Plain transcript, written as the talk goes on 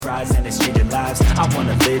Rise and it's changing lives. I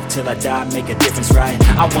wanna live till I die, make a difference, right?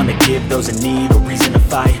 I wanna give those in need a reason to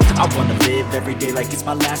fight. I wanna live every day like it's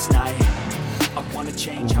my last night. I wanna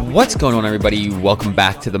change how What's going on, everybody? Welcome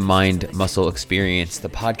back to the Mind Muscle Experience, the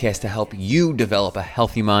podcast to help you develop a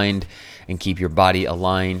healthy mind and keep your body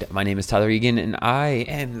aligned. My name is Tyler Egan, and I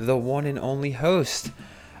am the one and only host.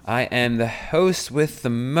 I am the host with the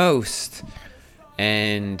most.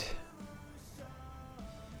 And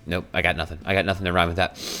nope, I got nothing. I got nothing to rhyme with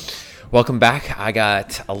that. Welcome back. I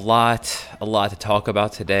got a lot to talk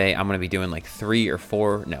about today. I'm going to be doing like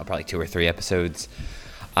probably 2 or 3 episodes.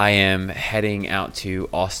 I am heading out to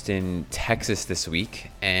Austin, Texas this week,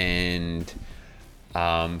 and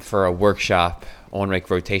for a workshop on like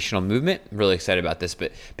rotational movement. I'm really excited about this,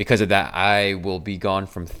 but because of that, I will be gone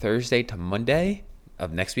from Thursday to Monday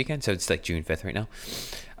of next weekend. So it's like June 5th right now.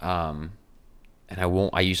 And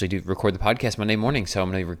I usually do record the podcast Monday morning, so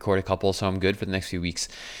I'm going to record a couple, so I'm good for the next few weeks.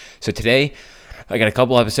 So today, I got a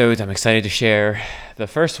couple episodes I'm excited to share. The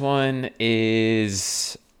first one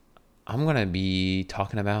is, I'm going to be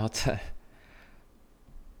talking about,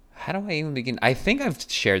 how do I even begin? I think I've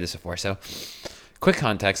shared this before. So quick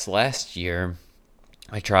context, last year,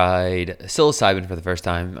 I tried psilocybin for the first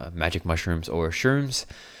time, magic mushrooms or shrooms,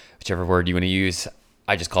 whichever word you want to use.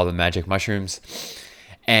 I just call them magic mushrooms.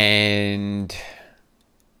 And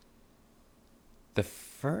the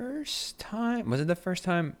first time, was it the first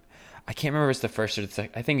time? I can't remember if it's the first or the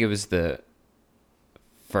second. I think it was the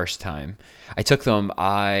first time I took them.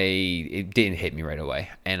 It didn't hit me right away.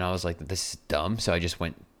 And I was like, this is dumb. So I just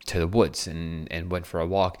went to the woods and went for a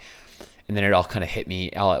walk. And then it all kind of hit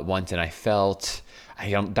me all at once. And I felt,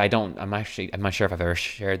 I'm not sure if I've ever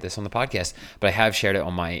shared this on the podcast, but I have shared it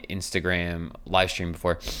on my Instagram live stream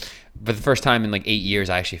before. But the first time in like 8 years,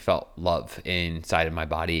 I actually felt love inside of my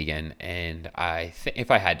body again. And I think if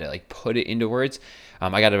I had to like put it into words,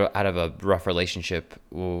 I got out of a rough relationship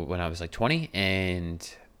when I was like 20, and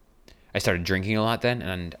I started drinking a lot then.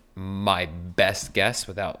 And my best guess,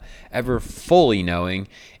 without ever fully knowing,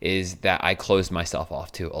 is that I closed myself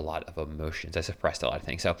off to a lot of emotions. I suppressed a lot of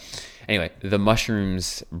things. So anyway, the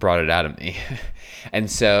mushrooms brought it out of me. And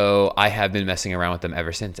so I have been messing around with them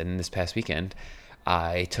ever since. And this past weekend,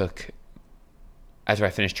 after I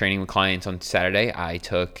finished training with clients on Saturday, I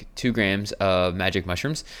took 2 grams of magic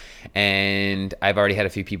mushrooms, and I've already had a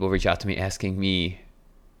few people reach out to me asking me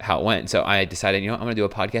how it went. So I decided, I'm going to do a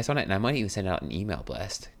podcast on it, and I might even send out an email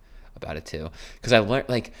blast about it too, because I've learned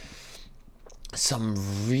like some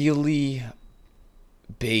really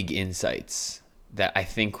big insights that I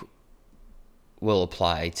think will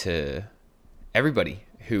apply to everybody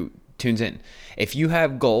who tunes in. If you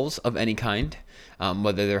have goals of any kind,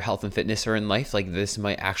 whether they're health and fitness or in life, like this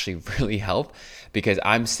might actually really help, because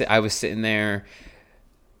I was sitting there,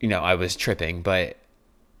 I was tripping, but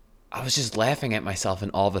I was just laughing at myself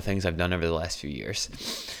and all the things I've done over the last few years.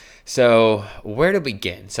 So where to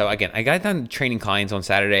begin? So again, I got done training clients on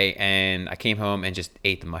Saturday, and I came home and just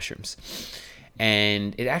ate the mushrooms.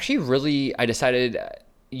 And it actually really, I decided,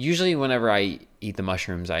 usually whenever I eat the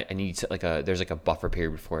mushrooms, I need to, there's a buffer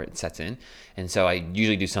period before it sets in. And so I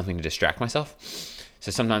usually do something to distract myself.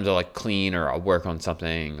 So sometimes I'll clean, or I'll work on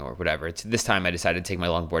something or whatever. This time I decided to take my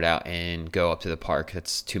longboard out and go up to the park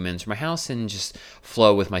that's 2 minutes from my house and just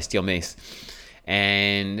flow with my steel mace.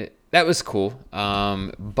 And that was cool.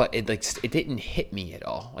 But it didn't hit me at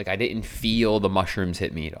all. I didn't feel the mushrooms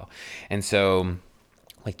hit me at all. And so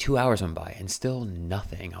 2 hours went by and still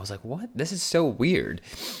nothing. I was like, what? This is so weird.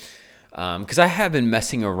 Because I have been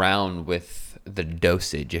messing around with the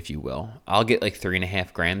dosage, if you will. I'll get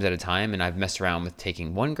 3.5 grams at a time, and I've messed around with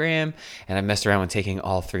taking 1 gram, and I've messed around with taking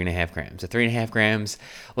all 3.5 grams. The 3.5 grams,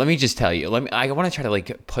 let me just tell you, I want to try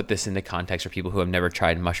to put this into context for people who have never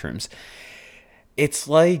tried mushrooms. It's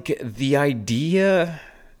like the idea,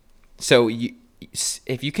 so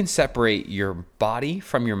if you can separate your body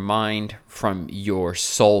from your mind, from your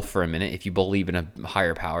soul for a minute, if you believe in a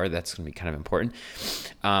higher power, that's going to be kind of important.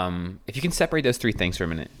 If you can separate those 3 things for a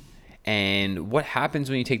minute, and what happens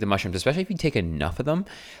when you take the mushrooms, especially if you take enough of them,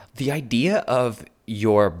 the idea of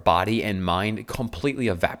your body and mind completely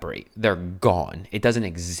evaporate. They're gone. It doesn't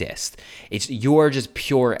exist. You're just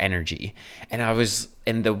pure energy.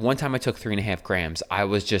 And the one time I took 3.5 grams, I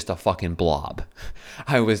was just a fucking blob.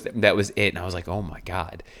 That was it. And I was like, oh my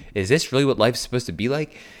God, is this really what life's supposed to be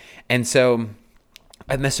like? And so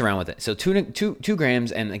I messed around with it. So 2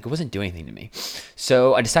 grams, and it wasn't doing anything to me.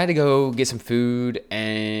 So I decided to go get some food,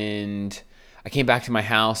 and I came back to my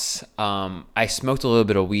house. I smoked a little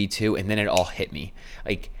bit of weed too, and then it all hit me.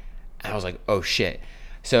 I was like, oh shit.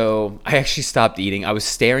 So I actually stopped eating. I was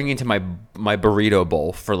staring into my burrito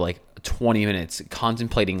bowl for 20 minutes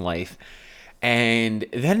contemplating life. And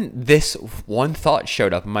then this one thought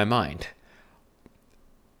showed up in my mind.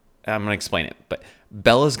 I'm going to explain it, but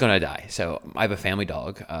Bella's going to die. So I have a family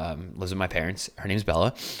dog, lives with my parents. Her name's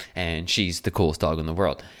Bella, and she's the coolest dog in the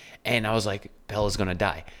world. And I was like, Bella's going to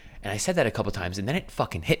die. And I said that a couple times, and then it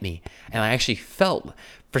fucking hit me. And I actually felt,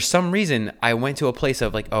 for some reason, I went to a place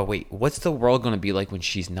of like, oh, wait, what's the world going to be like when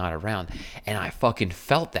she's not around? And I fucking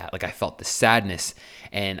felt that. Like, I felt the sadness,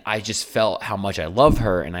 and I just felt how much I love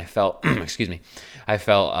her, and I felt, excuse me, I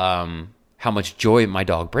felt how much joy my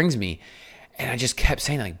dog brings me. And I just kept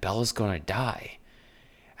saying, like, Bella's going to die.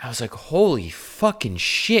 I was like, holy fucking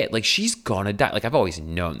shit. Like, she's gonna die. Like, I've always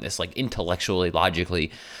known this. Like, intellectually, logically,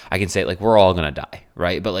 I can say, like, we're all gonna die,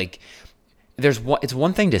 right? But, like, it's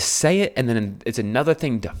one thing to say it, and then it's another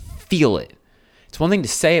thing to feel it. It's one thing to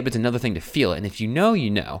say it, but it's another thing to feel it. And if you know, you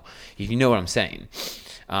know. If you know what I'm saying.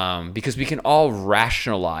 Because we can all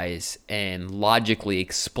rationalize and logically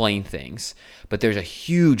explain things, but there's a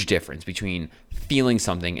huge difference between feeling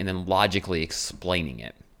something and then logically explaining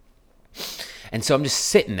it. And so I'm just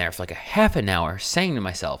sitting there for like a half an hour saying to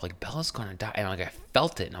myself, like, Bella's going to die. And like, I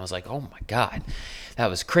felt it. And I was like, oh my God, that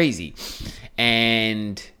was crazy.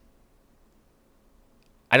 And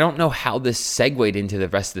I don't know how this segued into the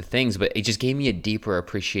rest of the things, but it just gave me a deeper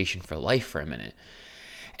appreciation for life for a minute.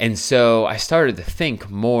 And so I started to think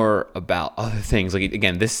more about other things. Like,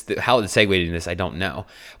 again, how it segued into this, I don't know.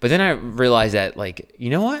 But then I realized that, like, you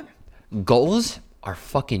know what? Goals are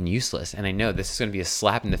fucking useless. And I know this is going to be a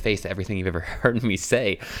slap in the face to everything you've ever heard me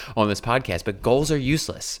say on this podcast, but goals are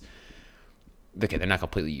useless. Okay, they're not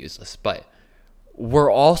completely useless, but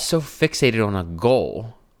we're all so fixated on a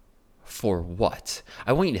goal for what?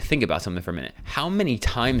 I want you to think about something for a minute. How many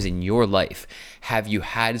times in your life have you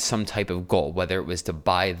had some type of goal, whether it was to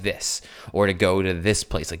buy this or to go to this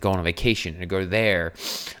place, like go on a vacation, to go there,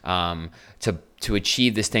 to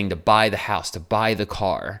achieve this thing, to buy the house, to buy the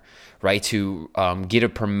car, right? To get a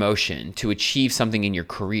promotion, to achieve something in your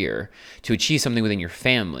career, to achieve something within your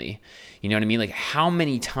family. You know what I mean? Like, how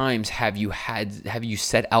many times have you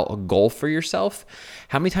set out a goal for yourself?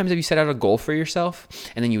 How many times have you set out a goal for yourself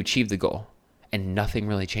and then you achieve the goal and nothing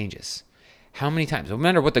really changes? How many times? No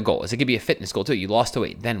matter what the goal is. It could be a fitness goal too. You lost the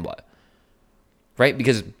weight, then what? Right?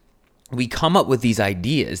 Because we come up with these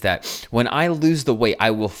ideas that when I lose the weight,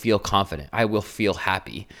 I will feel confident. I will feel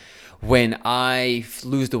happy. When I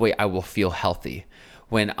lose the weight, I will feel healthy.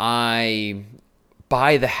 When I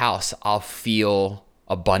buy the house, I'll feel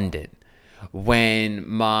abundant. When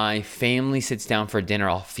my family sits down for dinner,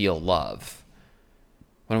 I'll feel love.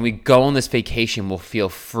 When we go on this vacation, we'll feel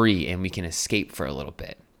free and we can escape for a little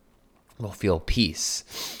bit. We'll feel peace.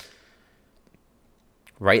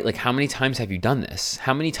 Right? Like, how many times have you done this?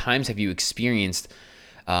 How many times have you experienced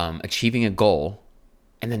achieving a goal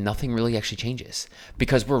and then nothing really actually changes?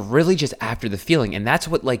 Because we're really just after the feeling. And that's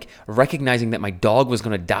what, like, recognizing that my dog was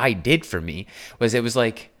going to die did for me. It was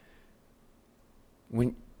like,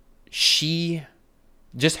 when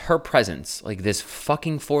just her presence, like this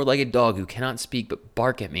fucking four-legged dog who cannot speak but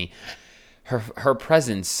bark at me, her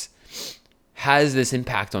presence has this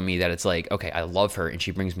impact on me that it's like, okay, I love her and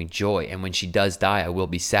she brings me joy. And when she does die, I will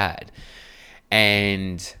be sad.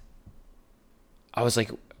 And I was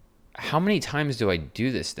like, how many times do I do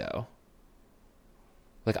this though?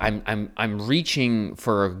 Like, I'm reaching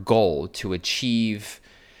for a goal to achieve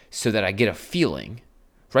so that I get a feeling,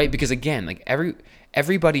 right? Because again, like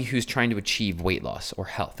everybody who's trying to achieve weight loss or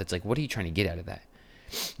health, it's like, what are you trying to get out of that?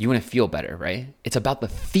 You want to feel better, right? It's about the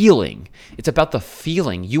feeling. It's about the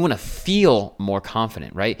feeling. You want to feel more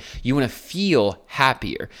confident, right? You want to feel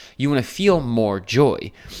happier. You want to feel more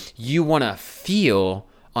joy. You want to feel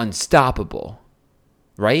unstoppable,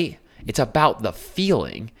 right? It's about the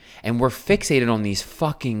feeling. And we're fixated on these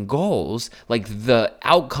fucking goals. Like, the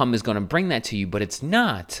outcome is going to bring that to you, but it's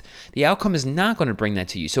not. The outcome is not going to bring that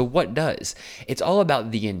to you. So what does? It's all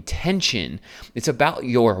about the intention. It's about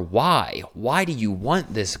your why. Why do you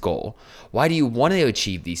want this goal? Why do you want to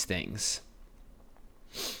achieve these things?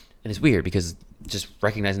 And it's weird because just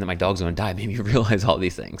recognizing that my dog's going to die made me realize all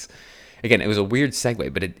these things. Again, it was a weird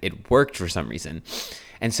segue, but it worked for some reason.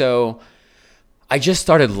 And so I just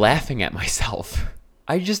started laughing at myself.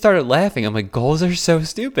 I'm like, goals are so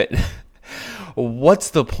stupid. What's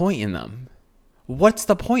the point in them?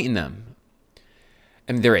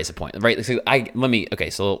 And there is a point, right? So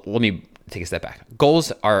let me take a step back.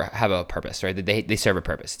 Goals have a purpose, right? They serve a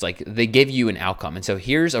purpose. It's like they give you an outcome. And so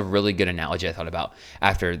here's a really good analogy I thought about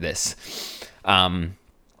after this.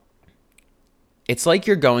 It's like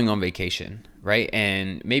you're going on vacation, right?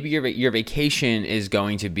 And maybe your vacation is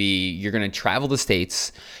going to be, you're going to travel the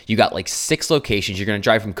States. You got like 6 locations. You're going to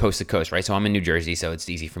drive from coast to coast, right? So I'm in New Jersey, so it's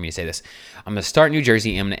easy for me to say this. I'm going to start in New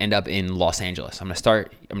Jersey, and I'm going to end up in Los Angeles. I'm going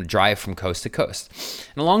to drive from coast to coast.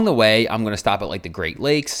 And along the way, I'm going to stop at like the Great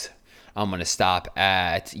Lakes. I'm going to stop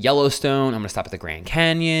at Yellowstone. I'm going to stop at the Grand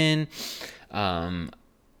Canyon. I'm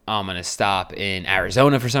going to stop in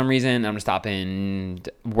Arizona for some reason. I'm going to stop in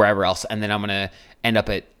wherever else. And then I'm going to end up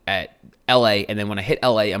at LA. And then when I hit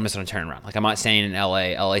LA, I'm just going to turn around. Like, I'm not staying in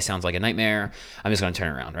LA. LA sounds like a nightmare. I'm just going to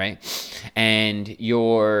turn around, right? And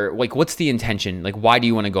you're like, what's the intention? Like, why do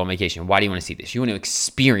you want to go on vacation? Why do you want to see this? You want to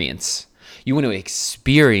experience. You want to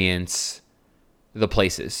experience the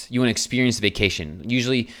places. You want to experience the vacation.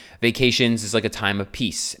 Usually vacations is like a time of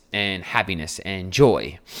peace and happiness and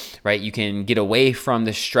joy, right? You can get away from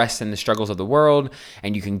the stress and the struggles of the world,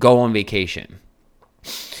 and you can go on vacation.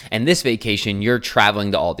 And this vacation, you're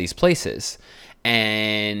traveling to all these places.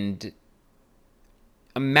 And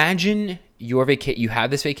imagine you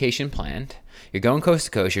have this vacation planned. You're going coast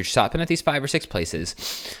to coast. You're stopping at these 5 or 6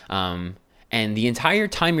 places. And the entire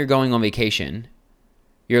time you're going on vacation,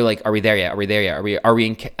 you're like, are we there yet? Are we there yet? Are we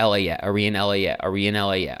in LA yet? Are we in LA yet? Are we in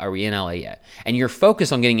LA yet? Are we in LA yet? And you're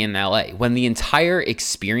focused on getting in LA when the entire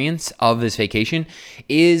experience of this vacation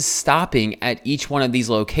is stopping at each one of these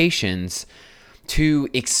locations to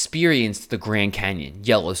experience the Grand Canyon,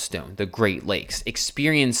 Yellowstone, the Great Lakes,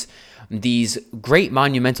 experience these great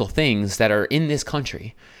monumental things that are in this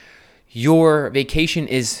country. Your vacation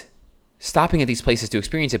is stopping at these places to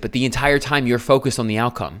experience it, but the entire time you're focused on the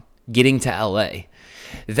outcome, getting to LA.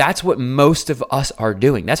 That's what most of us are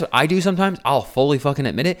doing. That's what I do sometimes. I'll fully fucking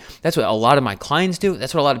admit it. That's what a lot of my clients do.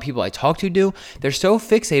 That's what a lot of people I talk to do. They're so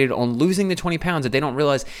fixated on losing the 20 pounds that they don't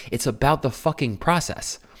realize it's about the fucking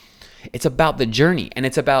process. It's about the journey, and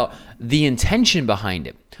it's about the intention behind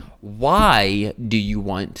it. Why do you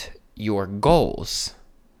want your goals?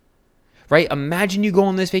 Right? Imagine you go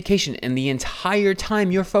on this vacation and the entire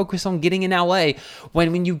time you're focused on getting in LA.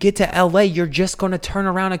 When you get to LA, you're just going to turn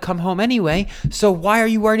around and come home anyway. So why are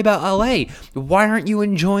you worried about LA? Why aren't you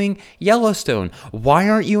enjoying Yellowstone? Why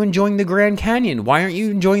aren't you enjoying the Grand Canyon? Why aren't you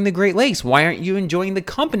enjoying the Great Lakes? Why aren't you enjoying the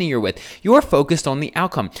company you're with? You're focused on the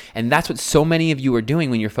outcome. And that's what so many of you are doing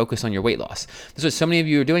when you're focused on your weight loss. That's what so many of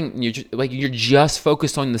you are doing. You're just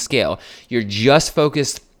focused on the scale. You're just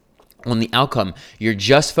focused on the outcome. You're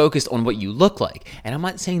just focused on what you look like. And I'm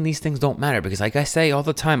not saying these things don't matter, because like I say all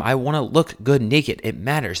the time, I want to look good naked. It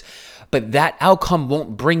matters. But that outcome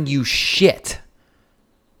won't bring you shit.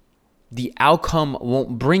 The outcome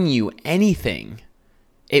won't bring you anything.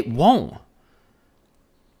 It won't.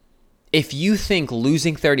 If you think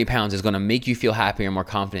losing 30 pounds is going to make you feel happier and more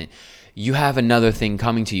confident, you have another thing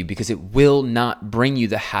coming to you, because it will not bring you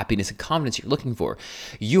the happiness and confidence you're looking for.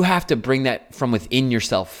 You have to bring that from within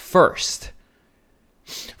yourself first,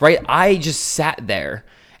 right? I just sat there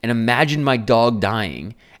and imagined my dog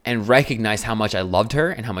dying and recognized how much I loved her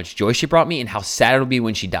and how much joy she brought me and how sad it'll be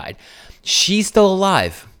when she died. She's still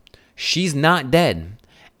alive. She's not dead.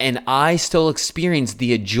 And I still experienced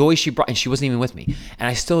the joy she brought, and she wasn't even with me. And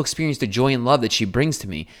I still experienced the joy and love that she brings to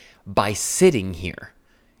me by sitting here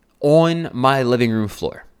on my living room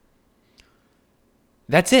floor.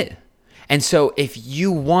 That's it. And so if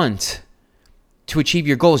you want to achieve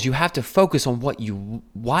your goals, you have to focus on why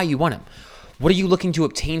you want them. What are you looking to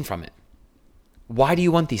obtain from it? Why do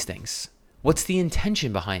you want these things? What's the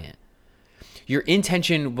intention behind it? Your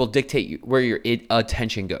intention will dictate where your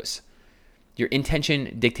attention goes. Your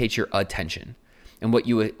intention dictates your attention. And what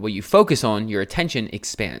you focus on, your attention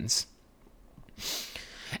expands.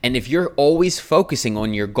 And if you're always focusing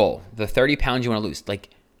on your goal, the 30 pounds you want to lose,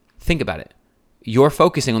 like, think about it. You're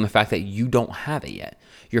focusing on the fact that you don't have it yet.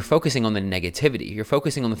 You're focusing on the negativity. You're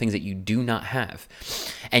focusing on the things that you do not have.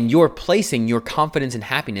 And you're placing your confidence and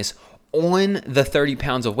happiness on the 30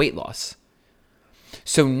 pounds of weight loss.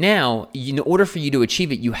 So now, in order for you to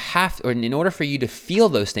achieve it, in order for you to feel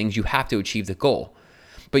those things, you have to achieve the goal.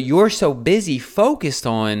 But you're so busy focused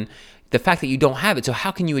on the fact that you don't have it. So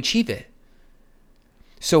how can you achieve it?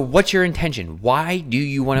 So what's your intention? Why do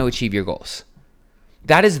you want to achieve your goals?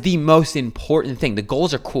 That is the most important thing. The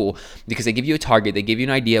goals are cool because they give you a target. They give you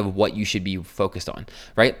an idea of what you should be focused on,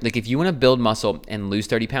 right? Like if you want to build muscle and lose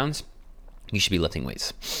 30 pounds, you should be lifting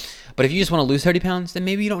weights. But if you just want to lose 30 pounds, then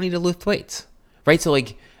maybe you don't need to lift weights, right? So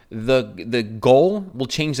like the goal will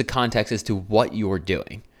change the context as to what you're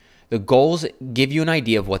doing. The goals give you an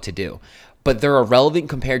idea of what to do, but they're irrelevant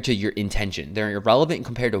compared to your intention. They're irrelevant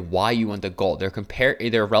compared to why you want the goal.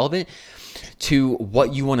 They're relevant to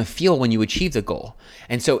what you want to feel when you achieve the goal.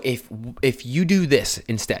 And so if you do this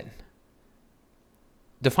instead,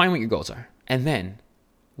 define what your goals are. And then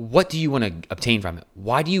what do you want to obtain from it?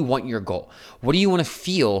 Why do you want your goal? What do you want to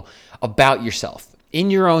feel about yourself in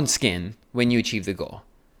your own skin when you achieve the goal?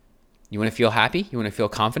 You want to feel happy? You want to feel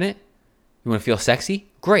confident? You want to feel sexy?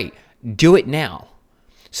 Great. Do it now.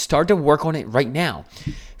 Start to work on it right now.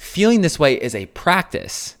 Feeling this way is a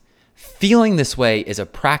practice. Feeling this way is a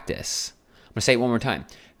practice. I'm going to say it one more time.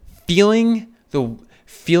 Feeling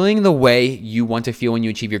the way you want to feel when you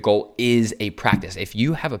achieve your goal is a practice. If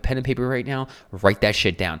you have a pen and paper right now, write that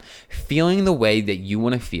shit down. Feeling the way that you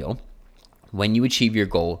want to feel when you achieve your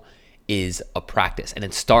goal is a practice, and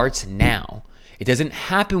it starts now. It doesn't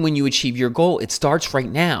happen when you achieve your goal. It starts right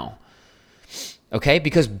now. Okay?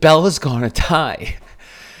 Because Bella's gonna die.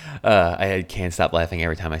 I can't stop laughing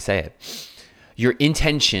every time I say it. Your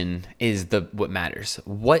intention is what matters.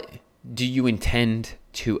 What do you intend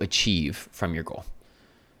to achieve from your goal?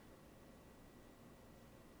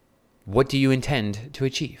 What do you intend to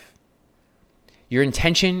achieve? Your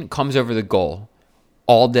intention comes over the goal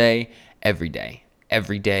all day, every day,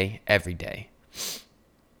 every day, every day.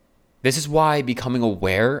 This is why becoming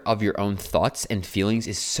aware of your own thoughts and feelings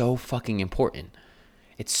is so fucking important.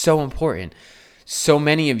 It's so important. So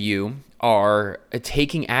many of you are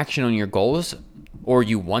taking action on your goals, or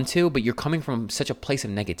you want to, but you're coming from such a place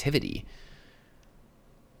of negativity.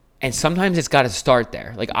 And sometimes it's got to start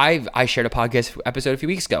there. Like I shared a podcast episode a few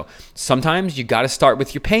weeks ago. Sometimes you got to start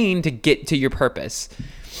with your pain to get to your purpose.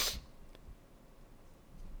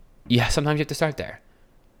 Yeah, sometimes you have to start there.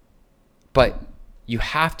 But you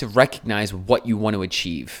have to recognize what you want to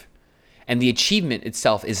achieve. And the achievement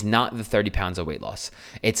itself is not the 30 pounds of weight loss.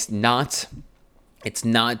 It's not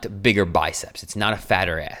bigger biceps. It's not a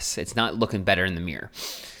fatter ass. It's not looking better in the mirror.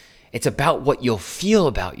 It's about what you'll feel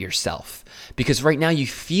about yourself. Because right now you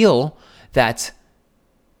feel that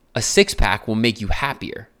a six-pack will make you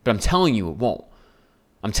happier. But I'm telling you it won't.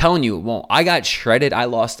 I got shredded. I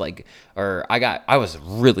lost I was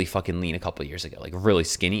really fucking lean a couple of years ago, like really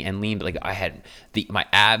skinny and lean, but like I had my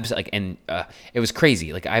abs, it was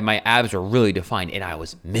crazy. Like my abs were really defined and I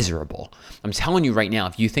was miserable. I'm telling you right now,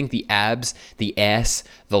 if you think the abs, the ass,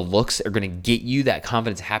 the looks are going to get you that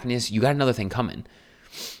confidence, happiness, you got another thing coming.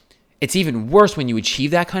 It's even worse when you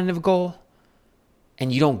achieve that kind of a goal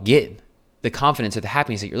and you don't get the confidence or the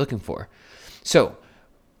happiness that you're looking for. So,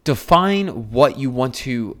 define what you want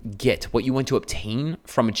to get, what you want to obtain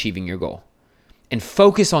from achieving your goal. And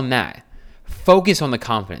focus on that. Focus on the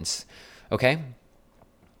confidence, okay?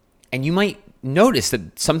 And you might notice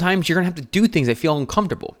that sometimes you're going to have to do things that feel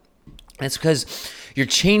uncomfortable. And it's because you're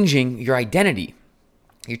changing your identity.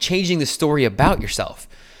 You're changing the story about yourself.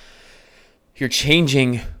 You're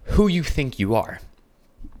changing who you think you are,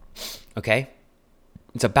 okay?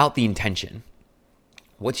 It's about the intention.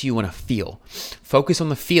 What do you want to feel? Focus on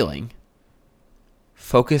the feeling.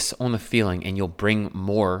 Focus on the feeling, and you'll bring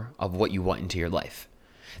more of what you want into your life.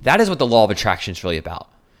 That is what the law of attraction is really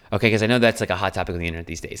about. Okay, because I know that's like a hot topic on the internet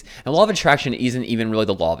these days. And the law of attraction isn't even really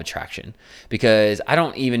the law of attraction, because I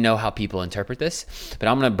don't even know how people interpret this, but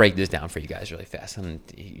I'm going to break this down for you guys really fast. And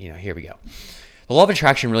here we go. The law of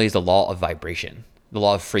attraction really is the law of vibration, the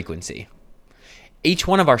law of frequency. Each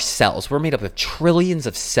one of our cells, we're made up of trillions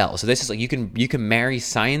of cells. So this is like you can marry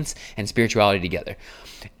science and spirituality together.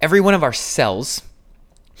 Every one of our cells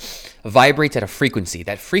vibrates at a frequency.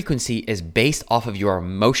 That frequency is based off of your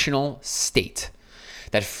emotional state.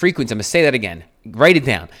 That frequency, I'm going to say that again. Write it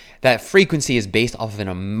down. That frequency is based off of an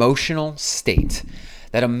emotional state.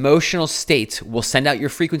 That emotional state will send out your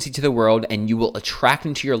frequency to the world, and you will attract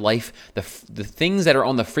into your life the things that are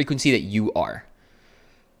on the frequency that you are.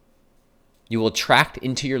 You will attract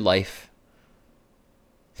into your life.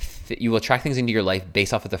 You will attract things into your life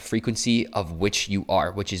based off of the frequency of which you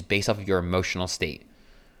are, which is based off of your emotional state.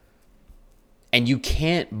 And you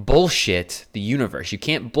can't bullshit the universe. You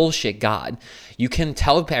can't bullshit God. You can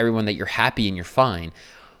tell everyone that you're happy and you're fine,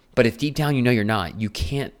 but if deep down you know you're not, you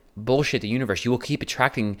can't bullshit the universe. You will keep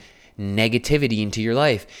attracting negativity into your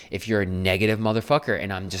life if you're a negative motherfucker.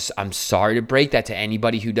 And I'm sorry to break that to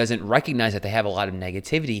anybody who doesn't recognize that they have a lot of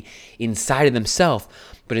negativity inside of themselves,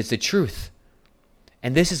 but it's the truth.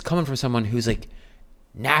 And this is coming from someone who's like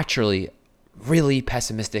naturally really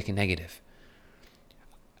pessimistic and negative.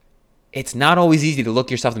 It's not always easy to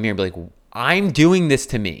look yourself in the mirror and be like, I'm doing this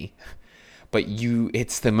to me. But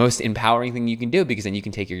it's the most empowering thing you can do, because then you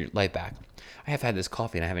can take your life back. I have had this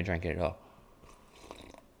coffee and I haven't drank it at all.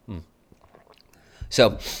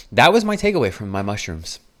 So that was my takeaway from the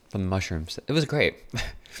mushrooms. It was great.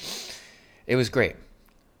 It was great.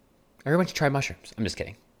 Everyone should try mushrooms. I'm just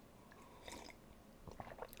kidding.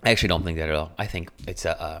 I actually don't think that at all. I think it's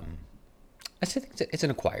I think it's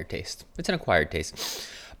an acquired taste. It's an acquired taste.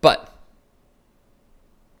 But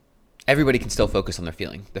everybody can still focus on the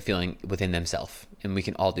feeling within themselves. And we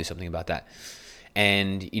can all do something about that.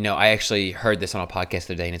 And, I actually heard this on a podcast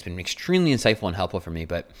the other day, and it's been extremely insightful and helpful for me.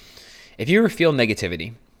 But if you ever feel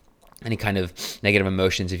negativity, any kind of negative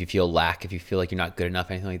emotions, if you feel lack, if you feel like you're not good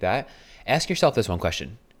enough, anything like that, ask yourself this one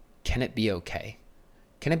question. Can it be okay?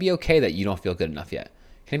 Can it be okay that you don't feel good enough yet?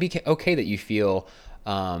 Can it be okay that you feel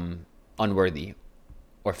unworthy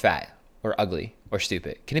or fat or ugly or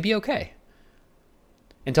stupid? Can it be okay?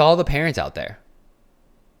 And to all the parents out there,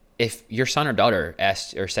 if your son or daughter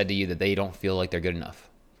asked or said to you that they don't feel like they're good enough,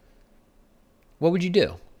 what would you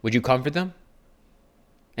do? Would you comfort them?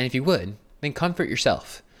 And if you would, then comfort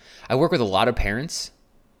yourself. I work with a lot of parents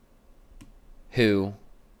who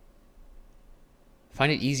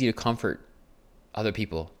find it easy to comfort other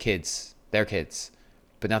people, kids, their kids,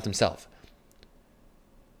 but not themselves.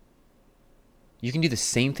 You can do the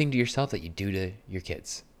same thing to yourself that you do to your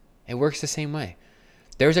kids. It works the same way.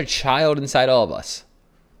 There's a child inside all of us.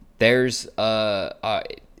 There's a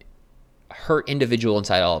hurt individual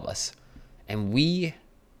inside all of us. And we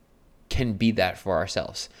can be that for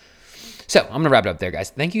ourselves. So I'm going to wrap it up there,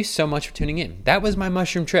 guys. Thank you so much for tuning in. That was my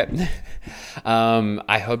mushroom trip.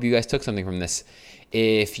 I hope you guys took something from this.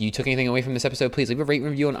 If you took anything away from this episode, please leave a rate and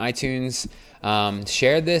review on iTunes.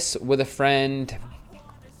 Share this with a friend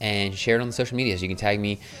and share it on the social medias. You can tag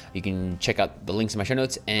me. You can check out the links in my show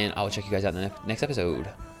notes, and I will check you guys out in the next episode.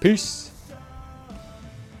 Peace.